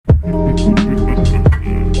Yeah.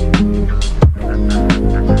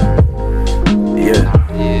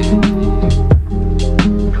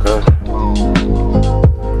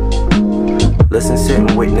 Listen, sit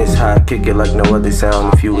and witness how I kick it like no other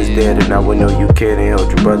sound. If you was there, then I would know you cared and held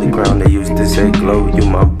your brother crown. They used to say, Glow, you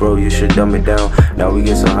my bro, you should dumb it down. Now we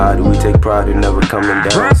get so high that we take pride in never coming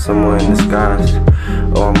down. Somewhere in the skies,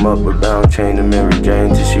 oh, I'm upward bound. Chain to Mary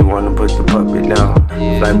Jane till she wanna put the puppet down.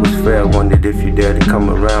 Life was fair, wondered if you dare to come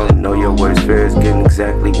around. Know your worst fear is getting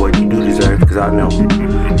exactly what you do deserve, cause I know.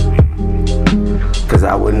 Cause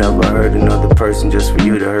I would never hurt another person just for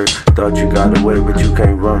you to hurt. Thought you got away, but you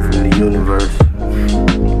can't run from the universe.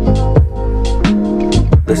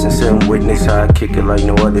 Listen, sit and witness how I kick it like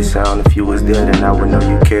no other sound. If you was there, then I would know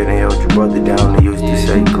you cared and held your brother down. They used to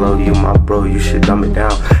say, Glow, you my bro, you should dumb it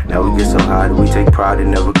down. Now we get so high that we take pride in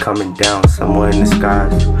never coming down. Somewhere in the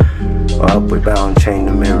skies, or upward bound. Chain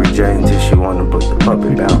to Mary Jane till she wanna put the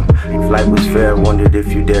puppet down. If life was fair, wondered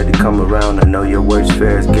if you dared to come around. I know your worst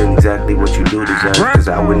fear is getting exactly what you do deserve. Cause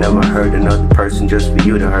I would never hurt another person just for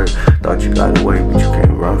you to hurt. Thought you got away, but you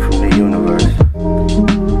can't run from the universe.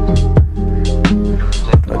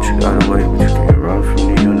 Thought you got away, but you can't run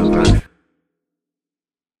from the universe.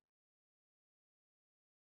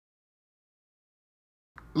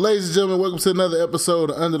 Ladies and gentlemen, welcome to another episode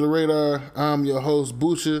of Under the Radar. I'm your host,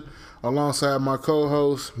 Butcher, alongside my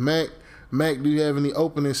co-host, Mac. Mac, do you have any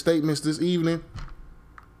opening statements this evening?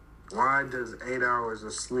 Why does 8 hours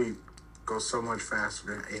of sleep go so much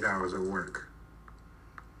faster than 8 hours of work?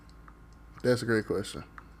 That's a great question.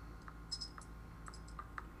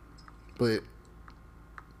 But,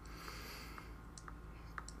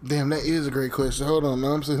 damn, that is a great question. Hold on,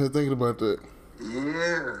 now I'm sitting here thinking about that.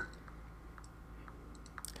 Yeah.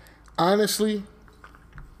 Honestly,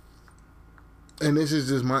 and this is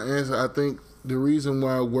just my answer, I think the reason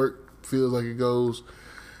why work feels like it goes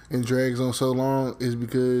and drags on so long is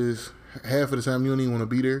because half of the time you don't even want to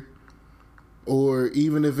be there. Or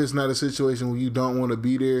even if it's not a situation where you don't want to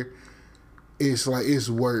be there, it's like it's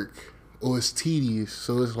work or it's tedious.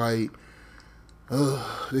 So it's like,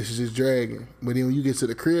 this is just dragging. But then when you get to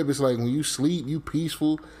the crib, it's like when you sleep, you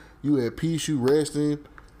peaceful, you at peace, you resting.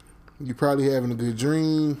 You probably having a good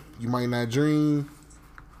dream. You might not dream,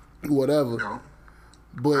 whatever. No,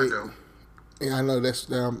 but I don't. And I know that's.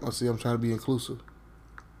 I'm trying to be inclusive.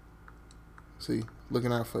 See,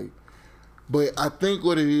 looking out for you. But I think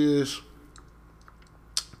what it is,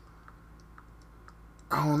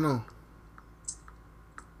 I don't know.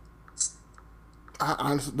 I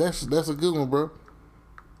honestly, that's a good one, bro.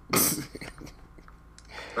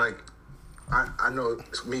 Like, I know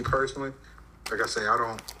me personally. Like I say, I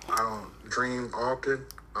don't dream often,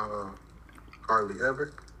 hardly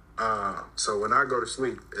ever. So when I go to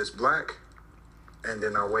sleep, it's black, and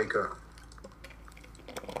then I wake up.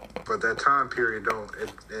 But that time period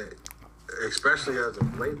it especially as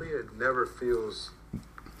of lately, it never feels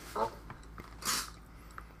off.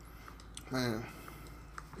 Man.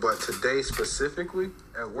 But today specifically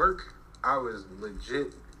at work, I was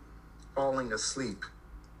legit falling asleep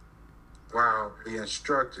while the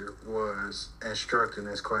instructor was instructing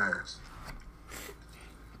his class.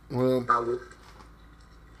 Well,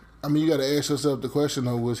 I mean, you got to ask yourself the question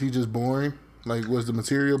though: was he just boring? Like, was the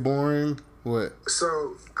material boring? What?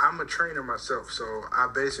 So I'm a trainer myself, so I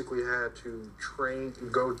basically had to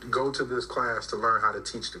go to this class to learn how to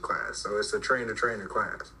teach the class. So it's a trainer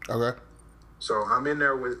class. Okay. So I'm in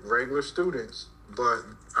there with regular students, but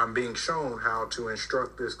I'm being shown how to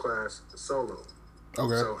instruct this class solo.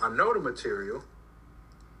 Okay. So I know the material,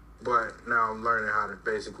 but now I'm learning how to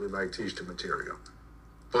basically like teach the material.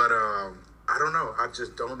 But I don't know. I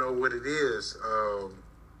just don't know what it is.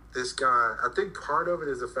 This guy, I think part of it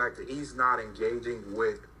is the fact that he's not engaging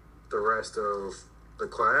with the rest of the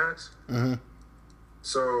class. Mm-hmm.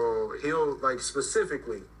 So he'll, like,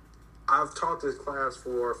 specifically, I've taught this class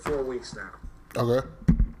for 4 weeks now. Okay.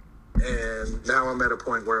 And now I'm at a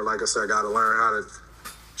point where, like I said, I got to learn how to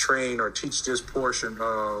train or teach this portion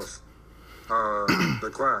of the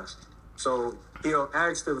class. So he'll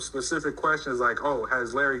ask them specific questions like, oh,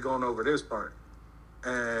 has Larry gone over this part?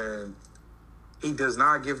 And he does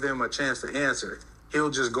not give them a chance to answer. He'll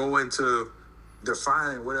just go into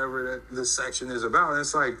defining whatever this section is about. And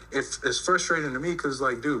it's like, it's frustrating to me because,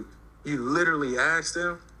 like, dude, you literally asked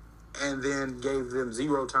them and then gave them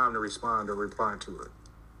zero time to respond or reply to it.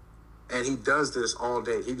 And he does this all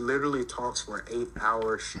day. He literally talks for 8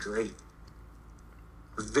 hours straight.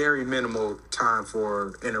 Very minimal time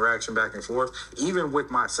for interaction back and forth, even with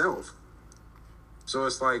myself. So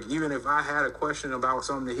it's like, even if I had a question about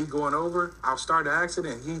something that he going over, I'll start to ask it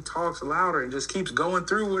and he talks louder and just keeps going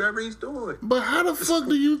through whatever he's doing. But how the fuck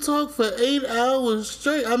do you talk for 8 hours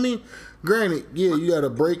straight? I mean, granted, yeah, you got a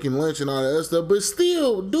break and lunch and all that stuff, but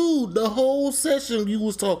still, dude, the whole session you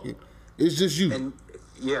was talking. It's just you. And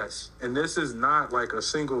yes, and this is not like a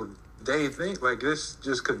single day thing. Like, this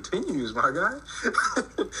just continues, my guy.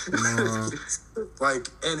 Like,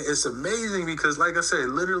 and it's amazing because, like I said,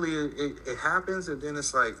 literally it happens, and then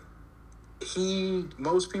it's like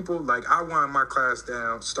most people, like, I wind my class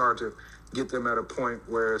down, start to get them at a point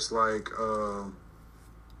where it's like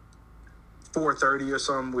 4:30 or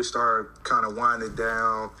something. We start kind of winding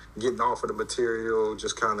down, getting off of the material,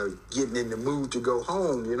 just kind of getting in the mood to go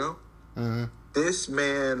home, you know? Mm-hmm. This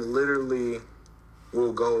man literally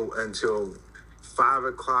will go until 5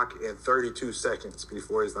 o'clock and 32 seconds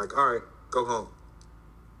before he's like, all right, go home.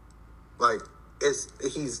 Like, it's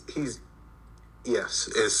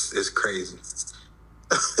crazy.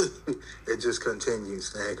 It just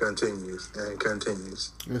continues and continues and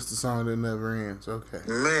continues. It's the song that never ends. Okay.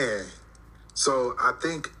 Man. So I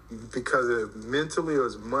think because mentally it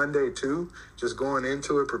was Monday too, just going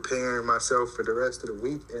into it, preparing myself for the rest of the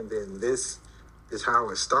week, and then this is how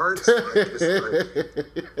it starts. Like, it's like,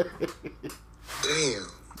 damn,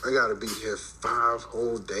 I gotta be here 5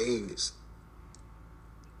 whole days.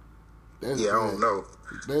 That's I bad. don't know.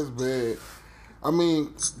 That's bad. I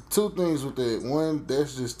mean, 2 things with that. 1,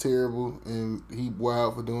 that's just terrible, and he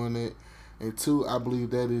wild for doing that. And 2, I believe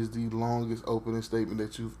that is the longest opening statement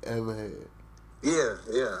that you've ever had. Yeah.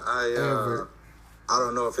 Ever. I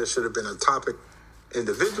don't know if it should have been a topic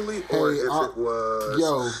individually or if it was.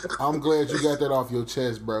 Yo, I'm glad you got that off your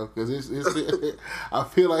chest, bro. Because it's I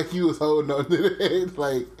feel like you was holding on to that.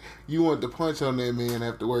 Like, you wanted to punch on that man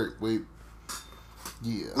after work. But,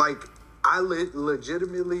 yeah. Like, I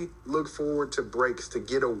legitimately look forward to breaks to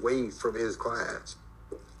get away from his class.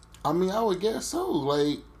 I mean, I would guess so.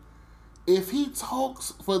 Like, if he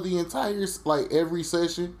talks for the entire, like, every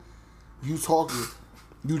session, you talking,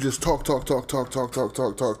 you just talk. Like,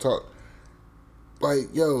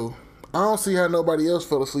 yo, I don't see how nobody else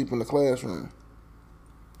fell asleep in the classroom.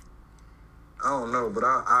 I don't know, but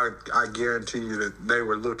I guarantee you that they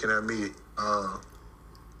were looking at me,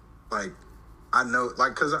 like, I know,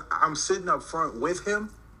 like, because I'm sitting up front with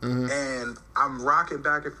him, and I'm rocking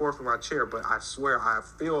back and forth in my chair, but I swear I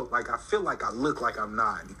feel like I look like I'm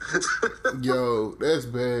nodding. Yo, that's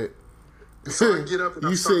bad. So I get up and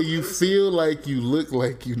you say you feel like you look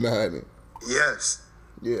like you nodding. Yes.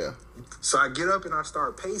 Yeah. So I get up and I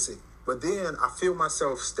start pacing, but then I feel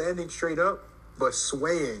myself standing straight up, but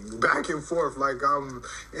swaying back and forth like I'm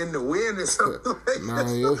in the wind or something like Nah,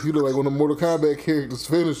 that. yo, you look like one of the Mortal Kombat characters.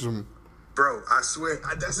 Finish him. Bro, I swear,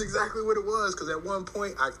 that's exactly what it was. Because at one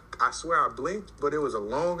point, I swear I blinked, but it was a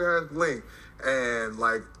long-ass blink. And,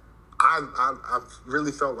 like, I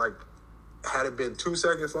really felt like had it been 2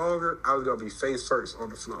 seconds longer, I was going to be face first on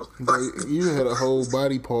the floor. Like, you had a whole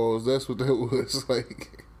body pause. That's what that was.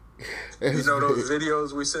 Like, you know those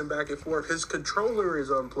videos we send back and forth? His controller is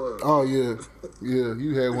unplugged. Oh, yeah. Yeah,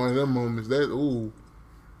 you had one of them moments. That's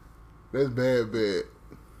bad.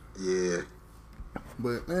 Yeah.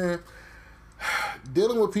 But, man,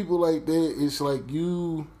 dealing with people like that, it's like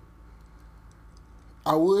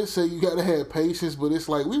I would say you gotta have patience, but it's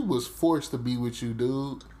like we was forced to be with you,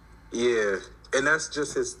 dude. Yeah, and that's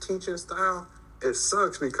just his teaching style. It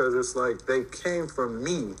sucks because it's like they came from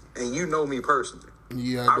me, and you know me personally.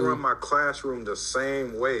 Yeah, I run my classroom the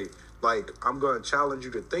same way. Like, I'm going to challenge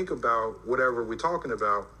you to think about whatever we're talking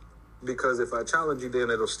about, because if I challenge you, then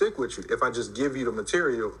it'll stick with you. If I just give you the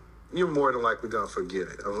material, you're more than likely going to forget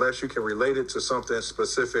it. Unless you can relate it to something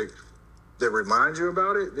specific that reminds you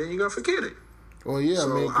about it, then you're going to forget it. Well, yeah, so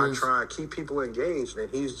man. I try and keep people engaged, and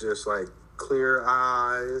he's just like, clear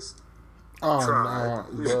eyes. Oh, try. nah,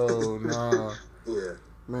 bro, nah. Yeah.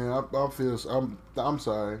 Man, I'm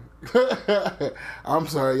sorry. I'm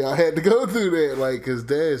sorry y'all had to go through that, like, cause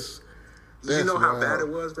that's you know how wild. bad it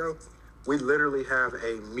was, bro? We literally have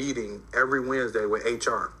a meeting every Wednesday with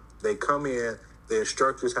HR. They come in, the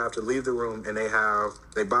instructors have to leave the room, and they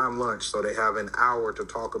buy them lunch, so they have an hour to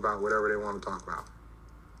talk about whatever they want to talk about.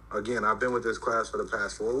 Again, I've been with this class for the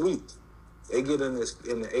past 4 weeks. They get in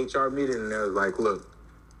the HR meeting, and they're like, look,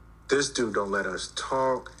 this dude don't let us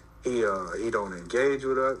talk. He don't engage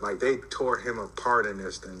with us. Like, they tore him apart in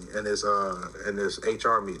this thing, in this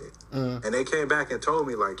HR meeting. And they came back and told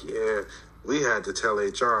me, like, yeah, we had to tell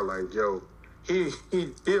HR, like, yo, he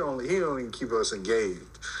don't even keep us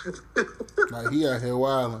engaged. Like, he out here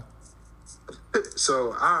wilding.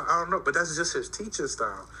 So I don't know, but that's just his teaching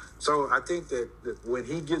style. So I think that when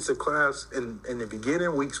he gets a class in the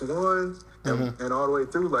beginning, weeks 1 and all the way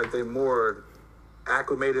through, like they more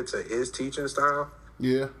acclimated to his teaching style.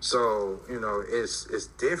 Yeah. So, it's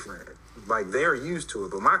different. Like they're used to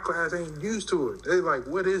it, but my class ain't used to it. They're like,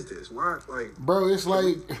 what is this? Why? Like, bro, it's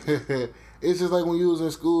like it's just like when you was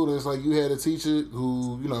in school and it's like you had a teacher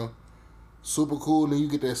who, super cool, and then you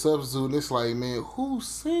get that substitute and it's like, man, who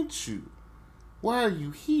sent you? Why are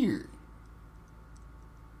you here?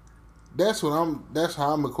 That's how I'm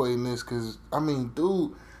equating this, because, I mean,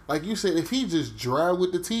 dude, like you said, if he just dry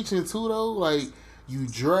with the teaching too, though, like, you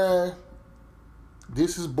dry,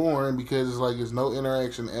 this is boring because it's like there's no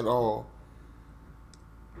interaction at all.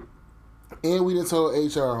 And we done told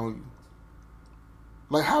HR on you.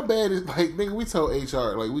 Like, how bad is, like, nigga, we told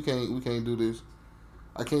HR, like, we can't do this.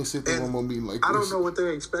 I can't sit through one more meeting like this. I don't know what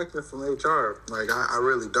they're expecting from HR. Like, I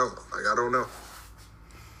really don't. Like, I don't know.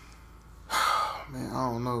 Man,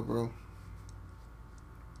 I don't know, bro.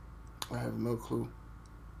 I have no clue.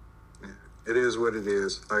 It is what it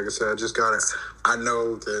is. Like I said, I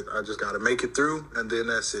know that I just gotta make it through, and then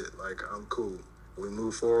that's it. Like, I'm cool. We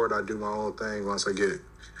move forward. I do my own thing. Once I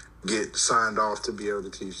get signed off to be able to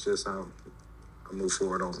teach this, I move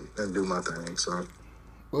forward on and do my thing. So,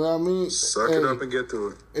 well, I mean, suck it up and get through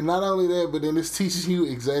it. And not only that, but then it's teaching you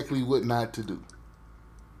exactly what not to do.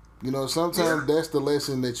 Sometimes that's the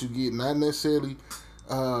lesson that you get, not necessarily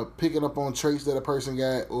picking up on traits that a person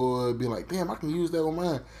got or be like, damn, I can use that on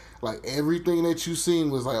mine. Like, everything that you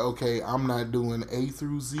seen was like, okay, I'm not doing A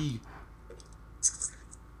through Z.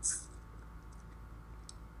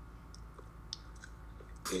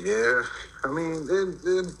 Yeah, I mean,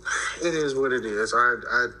 it is what it is.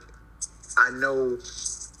 I know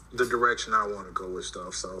the direction I want to go with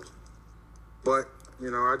stuff. So, but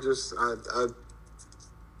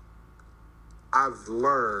I've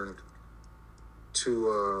learned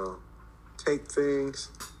to take things,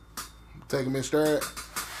 take them in stride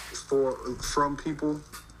from people,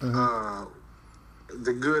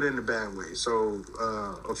 the good and the bad way. So,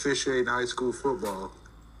 officiating high school football,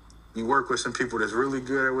 you work with some people that's really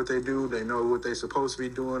good at what they do. They know what they're supposed to be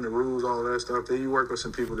doing, the rules, all that stuff. Then you work with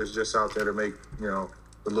some people that's just out there to make, a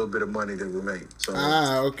little bit of money that we make. So,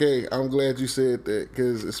 okay. I'm glad you said that,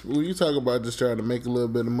 because when you talk about just trying to make a little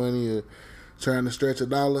bit of money or trying to stretch a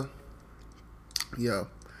dollar,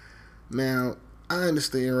 now I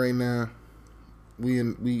understand right now.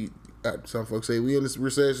 Some folks say we in this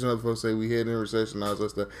recession. Other folks say we heading in a recession. All that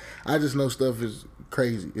stuff. I just know stuff is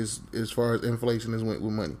crazy as far as inflation is went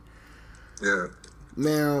with money. Yeah.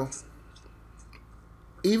 Now,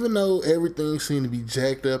 even though everything seemed to be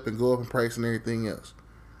jacked up and go up in price and everything else,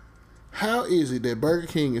 how is it that Burger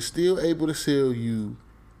King is still able to sell you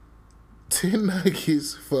 10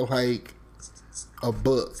 nuggets for like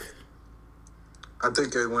 $1? I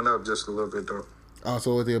think it went up just a little bit though.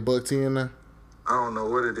 Also, is it $1.10 now? I don't know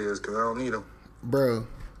what it is because I don't need them. Bro,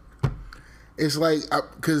 it's like,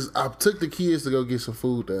 because I took the kids to go get some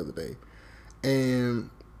food the other day. And,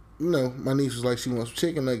 my niece was like, she wants some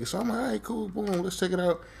chicken nuggets. So I'm like, all right, cool, boom, let's check it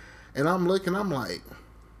out. And I'm looking, I'm like,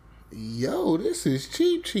 yo, this is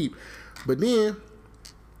cheap. But then,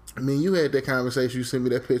 you had that conversation. You sent me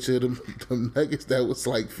that picture of them nuggets that was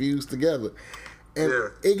like fused together.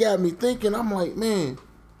 And it got me thinking, I'm like, man,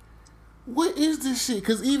 what is this shit?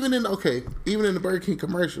 Because even in the Burger King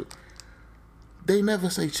commercial, they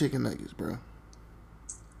never say chicken nuggets, bro.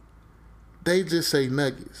 They just say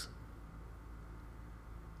nuggets.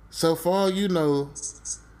 So for all you know,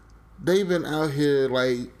 they've been out here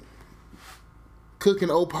like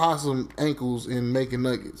cooking opossum ankles and making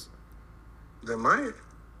nuggets. They might.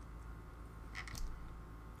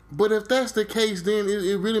 But if that's the case, then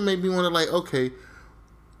it really made me want to like, okay,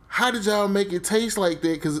 how did y'all make it taste like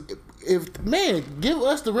that? Because give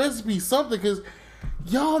us the recipe, something, because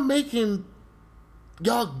y'all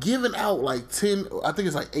giving out like 10, I think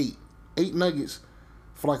it's like 8 nuggets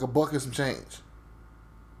for like $1 and some change.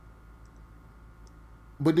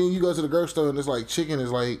 But then you go to the grocery store and it's like chicken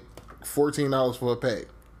is like $14 for a pack.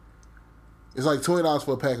 It's like $20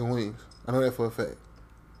 for a pack of wings. I know that for a fact.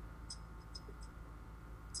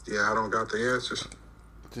 Yeah, I don't got the answers.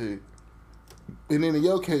 Dude. And then in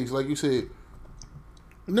your case, like you said,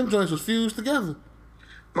 them joints was fused together.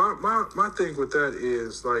 My thing with that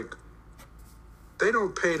is like they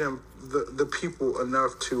don't pay them the people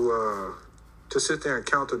enough to sit there and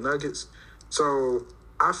count the nuggets. So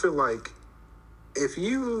I feel like if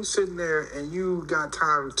you sitting there and you got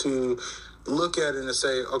time to look at it and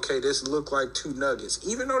say, okay, this look like 2 nuggets,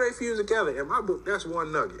 even though they fuse together, in my book, that's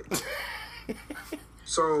 1 nugget.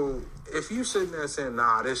 So if you sitting there saying,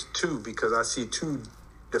 nah, there's 2 because I see 2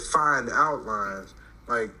 defined outlines,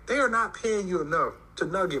 Like, they are not paying you enough to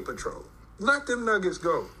nugget patrol. Let them nuggets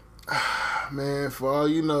go. Man, for all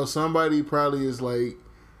you know, somebody probably is like,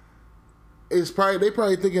 they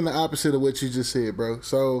probably thinking the opposite of what you just said, bro.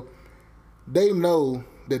 So they know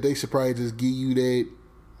that they should probably just give you that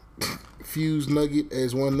fused nugget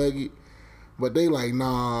as one nugget, but they like,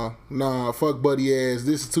 nah, fuck buddy ass.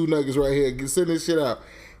 This is 2 nuggets right here. Send this shit out.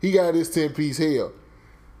 He got this 10-piece hell.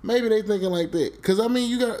 Maybe they thinking like that. Because, I mean,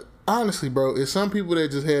 you got, honestly, bro, it's some people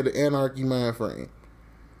that just had the anarchy mind frame.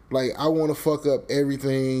 Like, I want to fuck up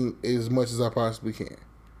everything as much as I possibly can.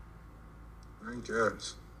 I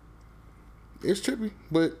guess. It's trippy,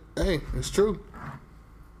 but, hey, it's true.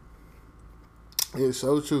 It's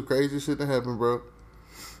so true. Crazy shit that happened, bro.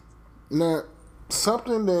 Now,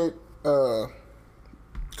 something that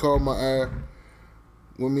caught my eye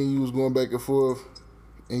when me and you was going back and forth,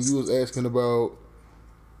 and you was asking about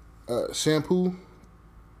shampoo,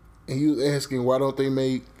 and you was asking why don't they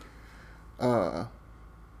make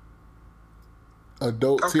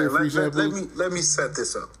adult tear-free shampoo? Let me set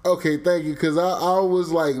this up. Okay, thank you, because I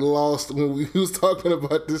was like lost when we was talking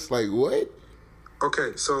about this. Like, what?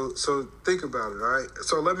 Okay, so think about it, all right?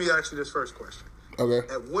 So let me ask you this first question.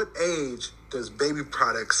 Okay. At what age does baby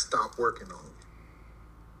products stop working on you?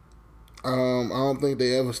 I don't think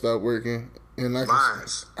they ever stop working. And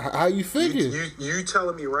Lies. How you figure? You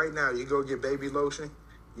telling me right now you go get baby lotion,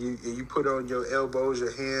 you put it on your elbows,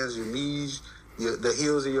 your hands, your knees, the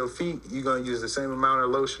heels of your feet, you're gonna use the same amount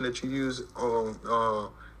of lotion that you use on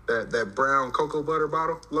that brown cocoa butter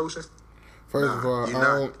bottle lotion? First of all,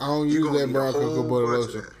 I don't use that brown cocoa butter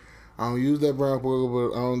lotion. I don't use that brown cocoa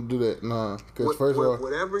butter. I don't do that. Nah, because first of all,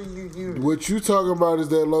 whatever you use, what you talking about is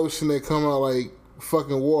that lotion that come out like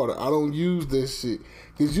fucking water. I don't use this shit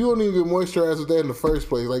because you don't even get moisturized with that in the first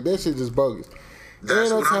place. Like, that shit just bogus.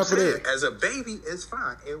 That's what I'm saying. As a baby, it's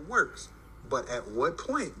fine. It works. But at what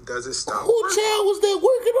point does it stop? Who child was that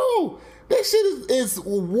working on? That shit is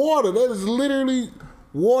water. That is literally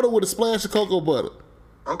water with a splash of cocoa butter.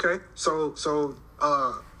 Okay, so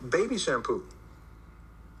baby shampoo.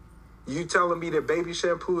 You telling me that baby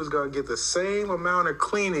shampoo is gonna get the same amount of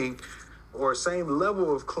cleaning or same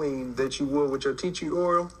level of clean that you would with your tea tree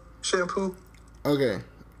oil shampoo? Okay,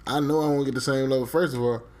 I know I won't get the same level. First of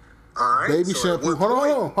all, right, baby shampoo.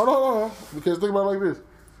 Hold on. Because think about it like this: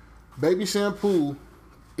 baby shampoo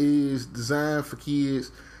is designed for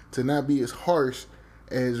kids to not be as harsh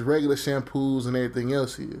as regular shampoos and everything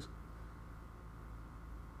else is.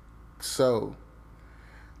 So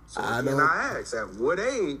I ask, at what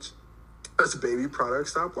age does baby product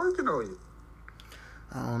stop working on you?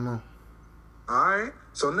 I don't know. All right.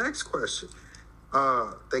 So next question.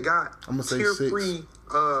 They got tear-free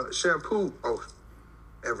shampoo. Oh,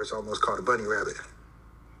 Everett's almost caught a bunny rabbit.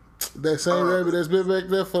 That same rabbit that's been back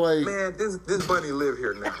there for like... Man, this bunny live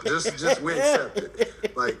here now. Just we accept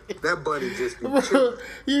it. Like, that bunny just be chilling.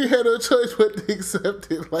 You had no choice but to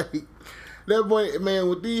accept it. Like, that boy, man,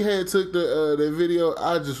 when D had took that video,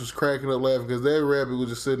 I just was cracking up laughing because that rabbit was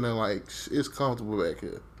just sitting there like, it's comfortable back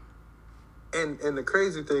here. And the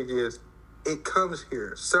crazy thing is, it comes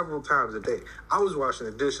here several times a day. I was washing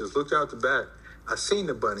the dishes, looked out the back, I seen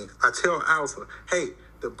the bunny. I tell Alpha, hey,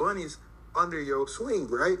 the bunny's under your swing,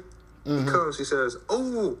 right? Mm-hmm. He comes, he says,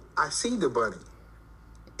 oh, I see the bunny.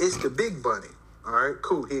 It's the big bunny. All right,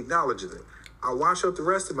 cool. He acknowledges it. I wash up the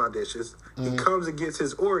rest of my dishes. Mm-hmm. He comes and gets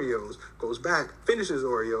his Oreos, goes back, finishes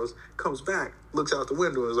Oreos, comes back, looks out the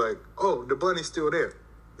window and is like, oh, the bunny's still there.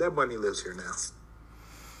 That bunny lives here now.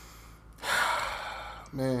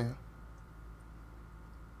 Man,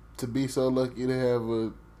 to be so lucky to have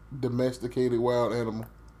a domesticated wild animal.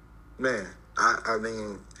 Man, I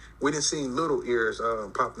mean, we done seen little ears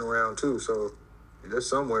popping around too, so they're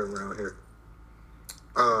somewhere around here.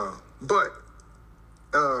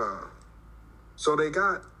 So they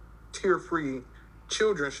got tear-free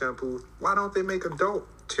children's shampoo. Why don't they make adult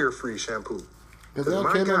tear-free shampoo? Because they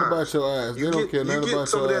don't care nothing about your eyes. They don't care nothing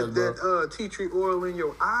about your eyes, bro. That tea tree oil in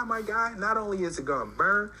your eye, my guy, not only is it going to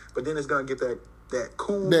burn, but then it's going to get that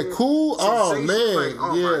cool. That cool? Oh, man. Like,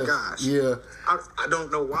 oh, yeah. my gosh. Yeah. I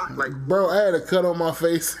don't know why. Like, bro, I had a cut on my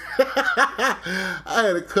face. I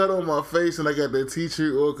had a cut on my face, and I got that tea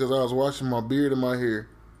tree oil because I was washing my beard and my hair.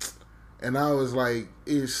 And I was like,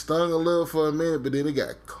 it stung a little for a minute, but then it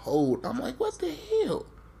got cold. I'm like, what the hell?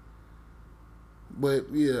 But,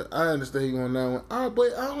 yeah, I understand you on that one.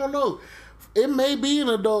 But I don't know. It may be an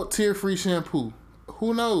adult tear-free shampoo.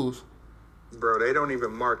 Who knows? Bro, they don't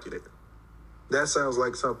even market it. That sounds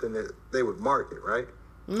like something that they would market, right?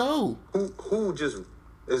 No. Who just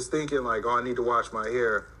is thinking like, oh, I need to wash my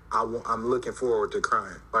hair I'm looking forward to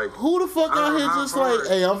crying. Like, who the fuck out here just like,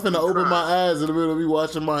 hey, I'm finna open my eyes in the middle of me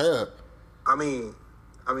watching my hair? I mean,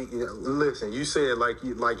 yeah, listen. You said like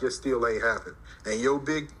your still ain't happened, and your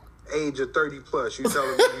big age of 30 plus. You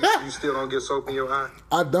telling me you still don't get soap in your eye?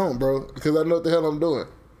 I don't, bro, because I know what the hell I'm doing.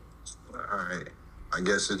 All right, I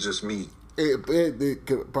guess it's just me. It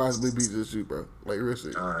could possibly be just you, bro. Like, real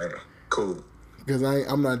shit. All right, cool. Because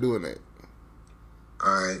I'm not doing that.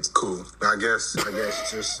 All right, cool. I guess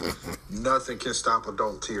just nothing can stop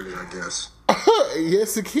adult tears, I guess.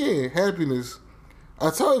 Yes, it can. Happiness. I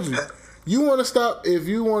told you. You want to stop, if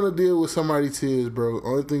you want to deal with somebody's tears, bro,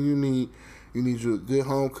 only thing you need you a good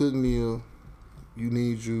home cooked meal. You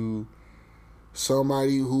need you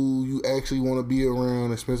somebody who you actually want to be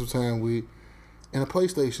around and spend some time with, and a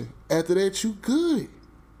PlayStation. After that, you good.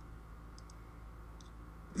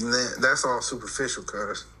 That's all superficial,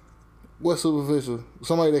 cuz. What's superficial?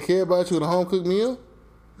 Somebody that care about you with a home cooked meal?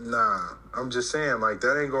 Nah, I'm just saying, like,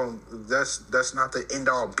 that's not the end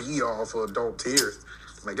all be all for adult tears.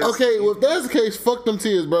 Like, okay, well, if that's the case, fuck them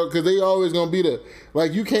tears, bro, because they always gonna be there.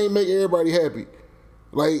 Like, you can't make everybody happy.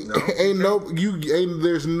 Like,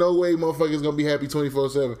 there's no way motherfuckers gonna be happy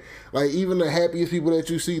 24/7. Like, even the happiest people that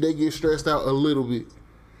you see, they get stressed out a little bit.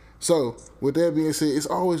 So, with that being said, it's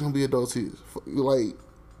always gonna be adult tears. Like,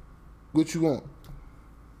 what you want?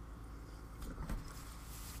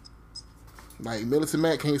 Like, Militant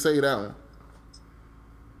Matt can't say that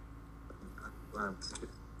one.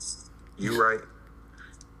 You right.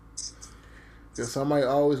 Because somebody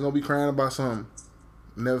always going to be crying about something.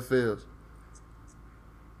 Never fails.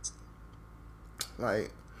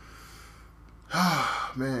 Like,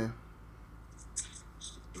 man.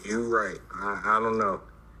 You right. I don't know.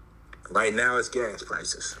 Right now it's gas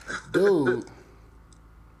prices. Dude.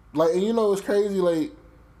 Like, and you know what's crazy? Like,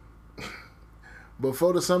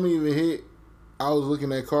 before the summer even hit, I was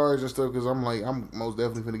looking at cars and stuff because I'm like, I'm most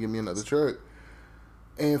definitely going to get me another truck.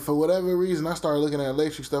 And for whatever reason, I started looking at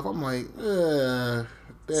electric stuff. I'm like, that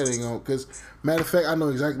ain't going to. Because, matter of fact, I know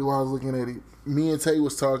exactly why I was looking at it. Me and Tay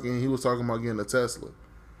was talking. He was talking about getting a Tesla.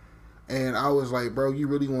 And I was like, bro, you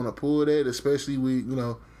really want to pull that? Especially with,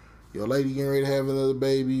 your lady getting ready to have another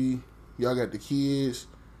baby. Y'all got the kids.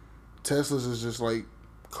 Teslas is just like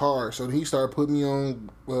cars. So he started putting me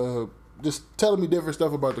on, just telling me different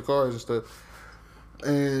stuff about the cars and stuff.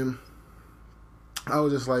 And I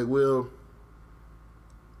was just like, well,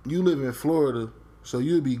 you live in Florida, so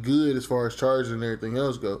you'd be good as far as charging and everything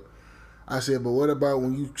else go. I said, but what about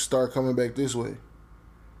when you start coming back this way?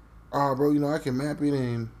 Oh, bro, I can map it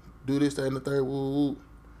and do this, that, and the third, woo, woo.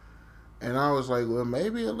 And I was like, well,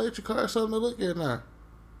 maybe an electric car is something to look at now.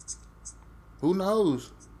 Who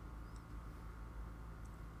knows?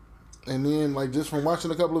 And then, like, just from watching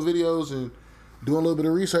a couple of videos and doing a little bit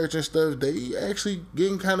of research and stuff, they actually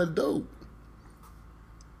getting kind of dope.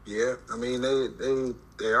 Yeah, I mean,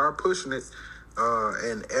 they are pushing it,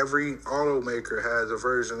 and every automaker has a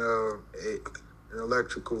version of an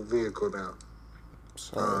electrical vehicle now.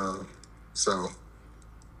 So,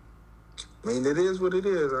 I mean, it is what it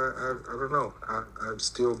is. I don't know. I'm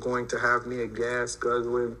still going to have me a gas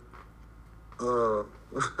guzzling,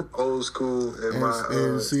 old school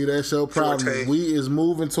and see, that's your problem. Forte. We is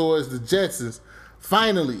moving towards the Jetsons.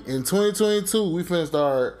 Finally, in 2022, we finna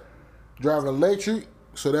start driving electric.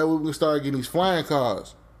 So that we can start getting these flying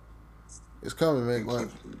cars. It's coming, man.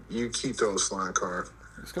 You keep those flying cars.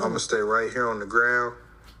 I'm going to stay right here on the ground.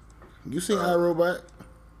 You seen iRobot?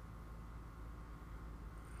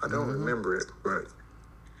 I don't remember it, but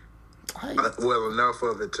well enough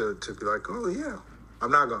of it to be like, oh, yeah.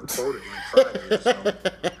 I'm not going to quote it like Friday.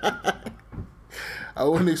 So. I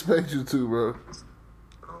wouldn't expect you to, bro.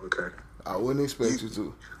 Oh, okay. I wouldn't expect you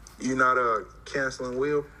to. You not canceling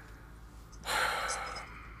Will?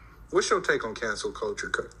 What's your take on cancel culture?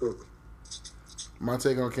 My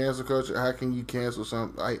take on cancel culture, how can you cancel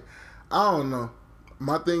something? I don't know.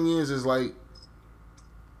 My thing is like,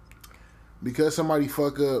 because somebody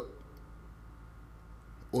fuck up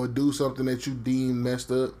or do something that you deem messed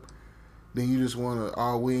up, then you just want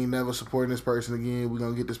to, we ain't never supporting this person again. We're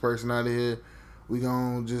going to get this person out of here. We're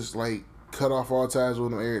going to just like cut off all ties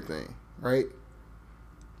with them, everything, right?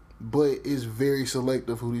 But it's very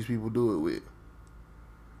selective who these people do it with.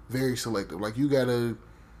 Very selective. Like, you gotta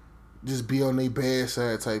just be on their bad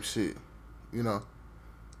side type shit, And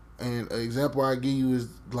an example I give you is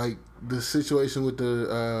like the situation with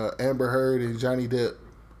the Amber Heard and Johnny Depp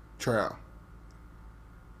trial.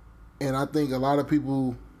 And I think a lot of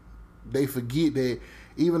people, they forget that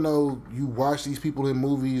even though you watch these people in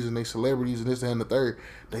movies and they celebrities and this, that, and the third,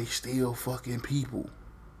 they still fucking people.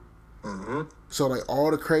 Mm-hmm. So like all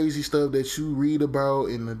the crazy stuff that you read about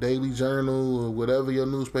in the Daily Journal or whatever your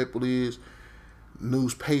newspaper is,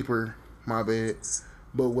 my bad.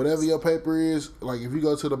 But whatever your paper is, like if you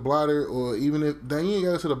go to the blotter, or even if then you ain't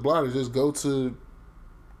go to the blotter, just go to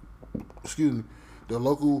the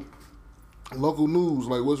local news,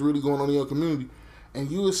 like what's really going on in your community,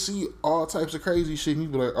 and you will see all types of crazy shit, and you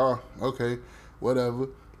be like, oh, okay, whatever.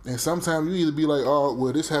 And sometimes you either be like, oh,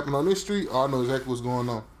 well, this happened on this street, or I know exactly what's going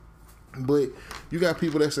on. But you got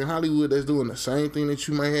people that's in Hollywood that's doing the same thing that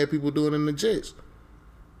you might have people doing in the Jets.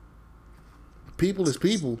 People is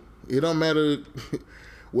people. It don't matter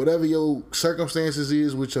whatever your circumstances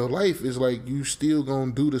is with your life, is like you still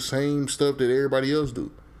gonna do the same stuff that everybody else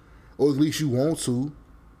do. Or at least you want to.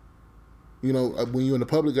 You know, when you're in the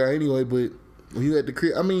public eye anyway, but when you at the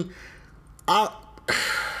crib, I mean, I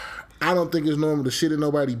don't think it's normal to shit in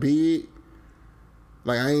nobody's bed.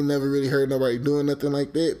 Like, I ain't never really heard nobody doing nothing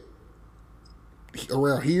like that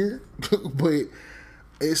around here. But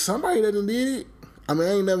it's somebody that done did it. I mean,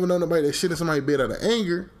 I ain't never known nobody that shit in somebody's bed out of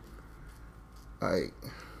anger. Like,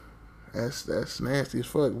 that's nasty as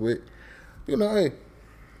fuck. But, you know, hey,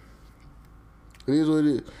 it is what it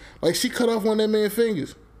is. Like, she cut off one of that man's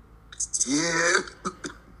fingers. Yeah.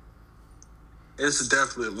 It's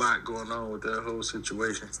definitely a lot going on with that whole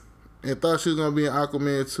situation. And thought she was going to be in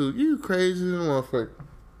Aquaman 2. You crazy motherfucker.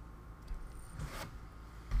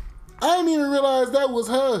 I didn't even realize that was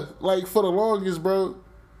her, like, for the longest, bro.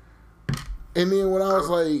 And then when I was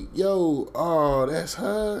like, yo, oh, that's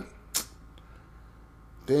her?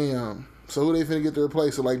 Damn. So who they finna get to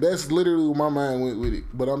replace her? Like, that's literally where my mind went with it.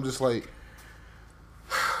 But I'm just like,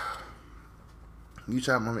 you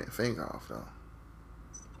chopped my man's finger off, though.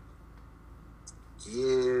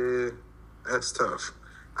 Yeah, that's tough.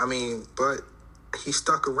 I mean, but he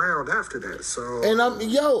stuck around after that, so. And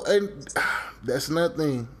and that's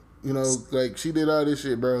nothing. You know, like, she did all this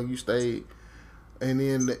shit, bro, and you stayed. And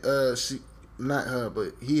then, she, not her,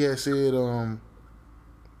 but he had said,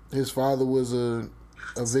 his father was a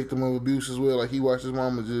victim of abuse as well. Like, he watched his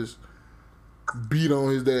mama just beat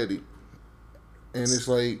on his daddy. And it's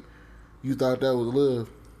like, you thought that was love.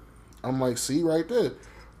 I'm like, see, right there.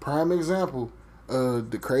 Prime example.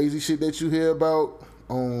 The crazy shit that you hear about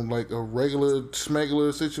on, like, a regular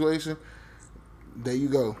smuggler situation, there you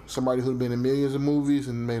go. Somebody who'd been in millions of movies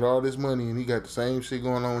and made all this money, and he got the same shit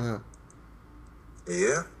going on with him.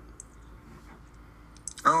 Yeah.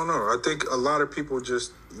 I don't know. I think a lot of people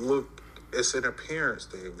just look, it's an appearance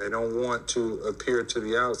thing. They don't want to appear to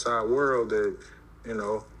the outside world that, you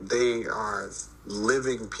know, they are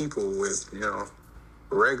living people with, you know,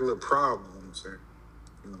 regular problems and,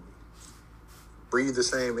 you know, breathe the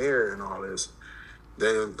same air and all this.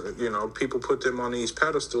 They, you know, people put them on these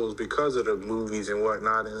pedestals because of the movies and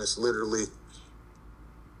whatnot, and it's literally,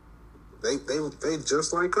 they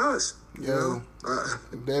just like us. You know?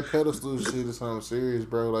 That pedestal shit is something serious,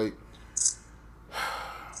 bro. Like,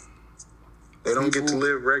 they don't get to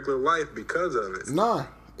live regular life because of it. Nah.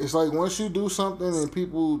 It's like once you do something and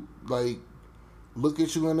people, like, look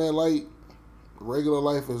at you in that light, regular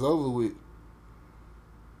life is over with.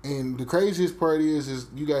 And the craziest part is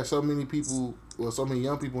you got so many people, well, so many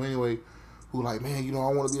young people anyway, who like, man, you know,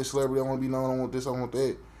 I want to be a celebrity, I want to be known, I want this, I want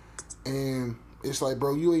that. And it's like,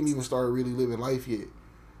 bro, you ain't even started really living life yet.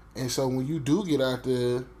 And so when you do get out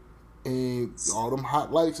there and all them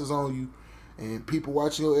hot lights is on you and people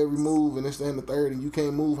watching your every move and this, that, and the third, and you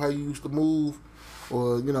can't move how you used to move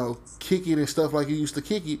or, you know, kick it and stuff like you used to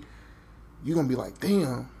kick it, you're going to be like,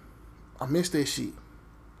 damn, I missed that shit.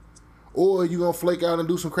 Or you're going to flake out and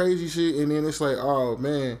do some crazy shit, and then it's like, oh,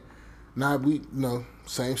 man, now we, you know,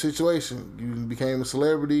 same situation. You became a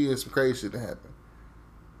celebrity and some crazy shit to happen.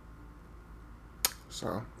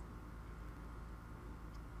 So,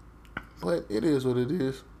 but it is what it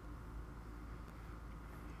is.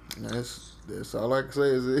 That's all I can say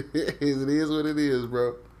is it is what it is,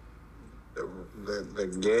 bro.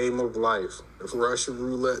 The game of life, the Russian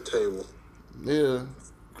roulette table. Yeah,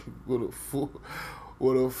 with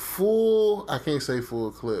a full, I can't say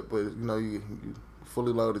full clip, but you know, you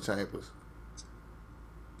fully loaded chambers.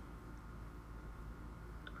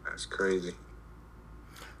 That's crazy.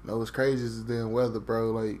 No, what's crazy is the damn weather, bro.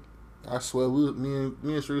 Like, I swear, me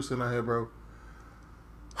and Shrew sitting out here, bro.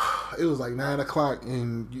 It was like 9 o'clock,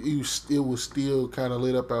 and it was still kind of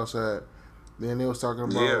lit up outside. Then they was talking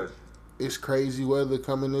about it's crazy weather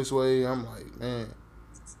coming this way. I'm like, man.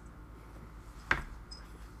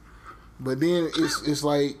 But then it's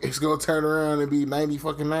like it's gonna turn around and be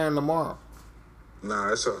 90-9 tomorrow.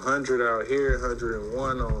 Nah, it's 100 out here,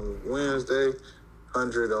 101 on Wednesday,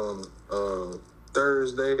 100 on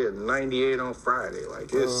Thursday and 98 on Friday. Like,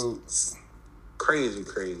 it's crazy.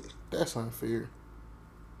 That's unfair.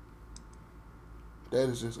 That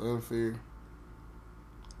is just unfair.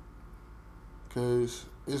 Because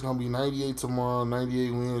it's going to be 98 tomorrow,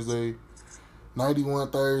 98 Wednesday,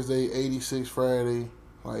 91 Thursday, 86 Friday.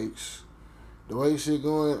 Like, the way shit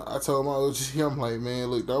going, I told my OG, I'm like, man,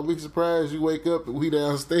 look, don't be surprised you wake up and we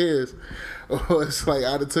downstairs. Or it's like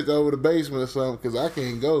I done took over the basement or something because I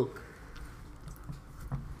can't go.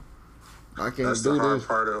 I can't That's do the hard this.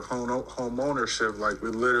 part of home ownership. Like, we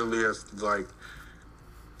literally have, like,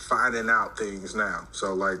 finding out things now.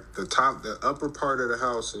 So, like, the upper part of the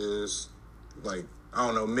house is, like, I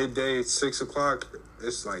don't know, midday, 6 o'clock,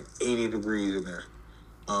 it's like 80 degrees in there.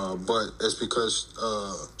 But it's because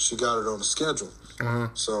she got it on the schedule. Uh-huh.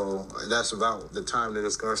 So that's about the time that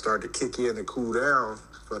it's going to start to kick in and cool down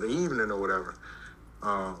for the evening or whatever.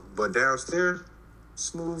 But downstairs,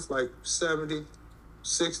 smooth, like 70,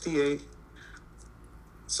 68.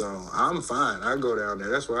 So I'm fine. I go down there.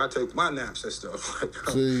 That's where I take my naps and stuff.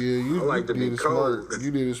 See, yeah, I like to be cold. Smart.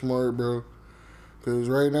 You did it smart, bro. Because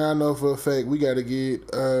right now I know for a fact we got to get...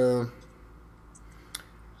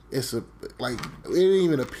 it's a, like, it ain't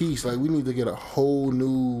even a piece. Like, we need to get a whole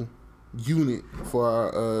new unit for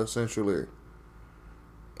our central air.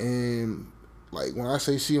 And, like, when I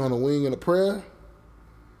say she on a wing and a prayer,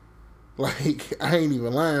 like, I ain't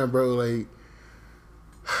even lying, bro. Like,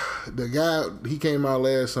 the guy, he came out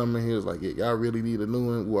last summer and he was like, yeah, y'all really need a new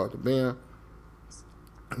one. We walked the band.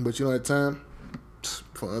 But you know, at the time,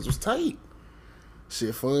 funds was tight.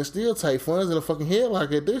 Shit, funds still tight. Funds in a fucking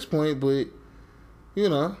headlock at this point, but, you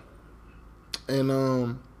know. And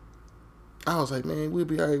I was like, man, we'll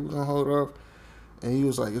be all right. We're going to hold off. And he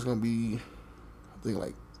was like, it's going to be, I think,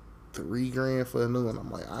 like $3,000 for a new one.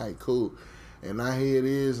 I'm like, all right, cool. And now here it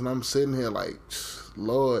is, and I'm sitting here like,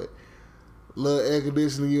 Lord, little air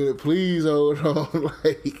conditioning unit, please hold on.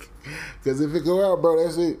 Like, because if it go out, bro,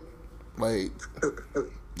 that's it. Like,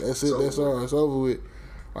 that's it. That's all. It's over with.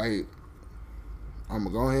 Like, I'm going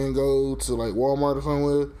to go ahead and go to, like, Walmart or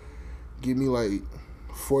somewhere, give me, like,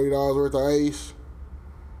 $40 worth of ice,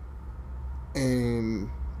 and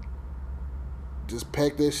just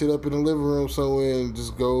pack that shit up in the living room somewhere and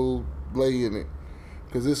just go lay in it.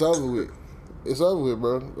 Because it's over with. It's over with,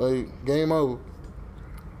 bro. Like, game over.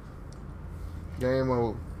 Game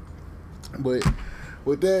over. But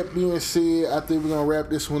with that being said, I think we're going to wrap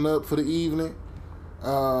this one up for the evening.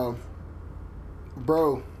 Bro,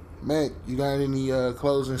 Mac, you got any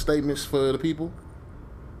closing statements for the people?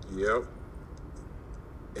 Yep.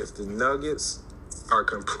 If the nuggets are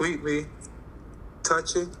completely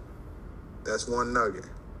touching, that's one nugget.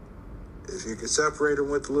 If you can separate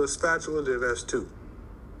them with a little spatula, then that's two.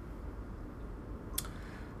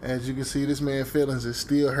 As you can see, this man's feelings is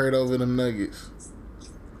still hurt over them nuggets.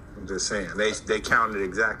 I'm just saying. They counted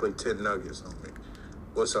exactly 10 nuggets on me.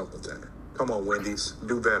 What's up with that? Come on, Wendy's.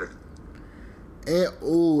 Do better. And it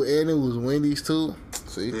was Wendy's too.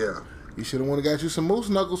 See? Yeah. You should have went and got you some moose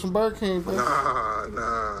knuckles from Burger King, bro.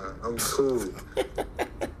 Nah. I'm cool.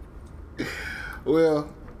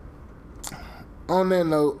 Well, on that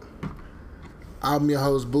note, I'm your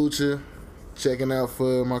host, Butcher. Checking out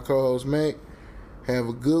for my co-host, Mac. Have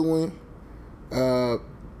a good one.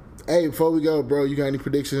 Hey, before we go, bro, you got any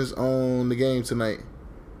predictions on the game tonight?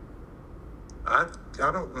 I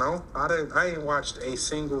don't know. I ain't watched a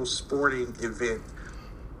single sporting event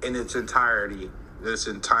in its entirety this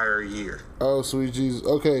entire year. Oh, sweet Jesus.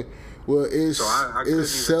 Okay. Well, it's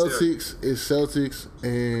Celtics. It's Celtics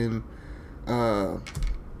and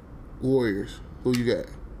Warriors. Who you got?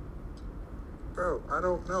 Bro, I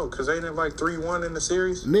don't know, because ain't it like 3-1 in the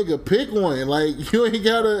series? Nigga, pick one. Like, you ain't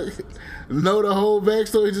gotta know the whole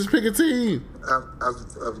backstory. Just pick a team.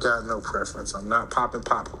 I've got no preference. I'm not popping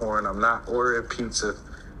popcorn. I'm not ordering pizza.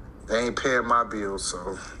 They ain't paying my bills,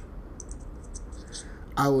 so.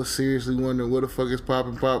 I was seriously wondering where the fuck is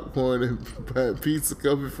popping popcorn and pizza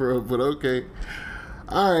coming from, but okay.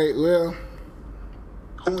 All right, well.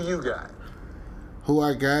 Who you got? Who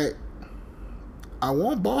I got? I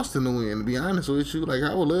want Boston to win, to be honest with you. Like,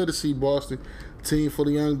 I would love to see Boston, team full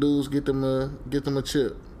of young dudes, get them a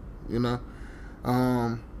chip, you know.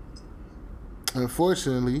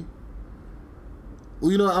 Unfortunately,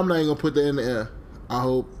 well, you know, I'm not even gonna put that in the air. I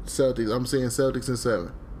hope Celtics. I'm saying Celtics in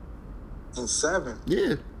 7. In 7?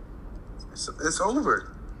 Yeah. It's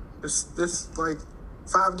over. It's like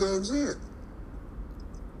 5 games in.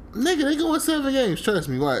 Nigga, they going 7 games. Trust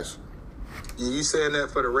me. Watch. You saying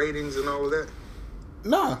that for the ratings and all of that?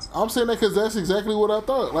 Nah, I'm saying that because that's exactly what I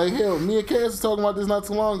thought. Like, hell, me and Cass was talking about this not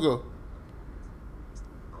too long ago.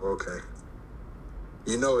 Okay.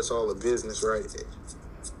 You know it's all a business, right?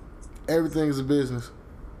 Everything's a business.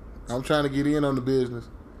 I'm trying to get in on the business.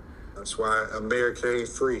 That's why America ain't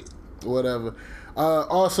free. Whatever.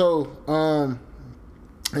 Also,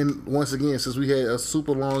 and once again, since we had a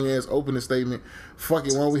super long ass opening statement, fuck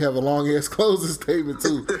it, why don't we have a long ass closing statement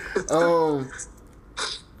too?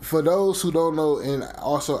 For those who don't know, and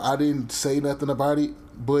also I didn't say nothing about it,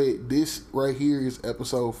 but this right here is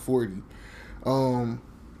episode 40.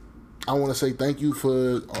 I want to say thank you for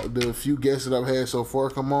the few guests that I've had so far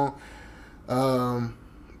come on.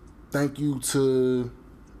 Thank you to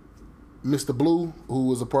Mr. Blue, who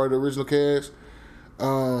was a part of the original cast.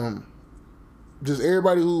 Just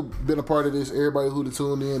everybody who been a part of this, everybody who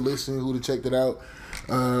tuned in, listened, who checked it out.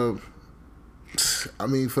 I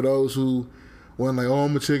mean, for those who weren't like, oh, I'm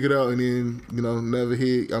gonna check it out, and then never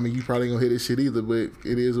hit. I mean, you probably ain't gonna hit this shit either, but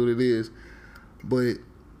it is what it is. But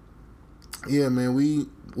yeah, man, we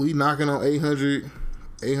knocking on 800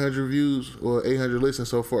 views or 800 listens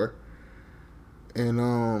so far, and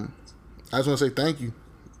I just want to say thank you,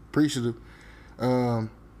 appreciative. Trying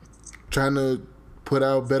to put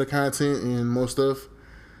out better content and more stuff,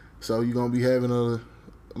 so you're gonna be having a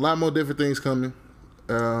lot more different things coming.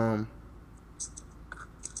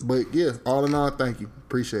 But yeah, all in all, thank you,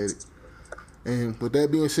 appreciate it. And with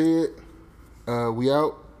that being said, we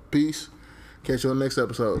out. Peace. Catch you on the next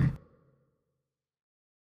episode.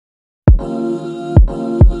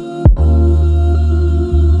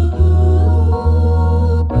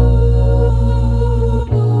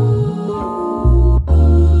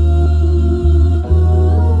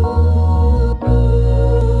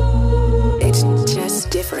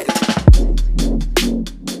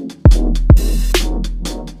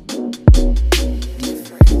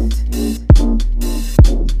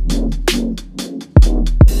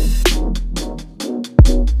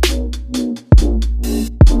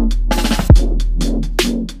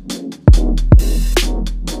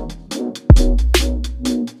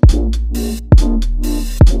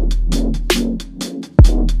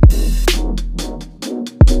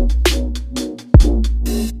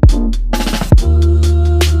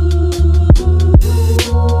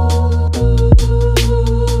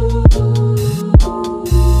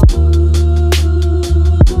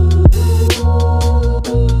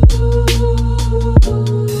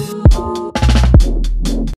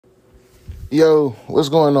 Yo, what's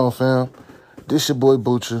going on, fam? This your boy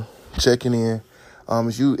Butcher checking in.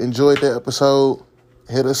 If you enjoyed that episode,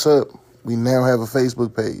 hit us up. We now have a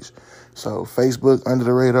Facebook page. So Facebook Under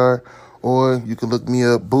the Radar, or you can look me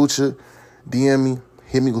up, Butcher, DM me,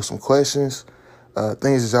 hit me with some questions,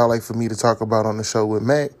 things that y'all like for me to talk about on the show with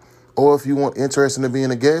Mac. Or if you want interested in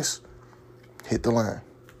being a guest, hit the line.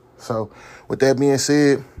 So with that being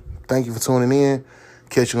said, thank you for tuning in.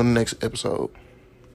 Catch you on the next episode.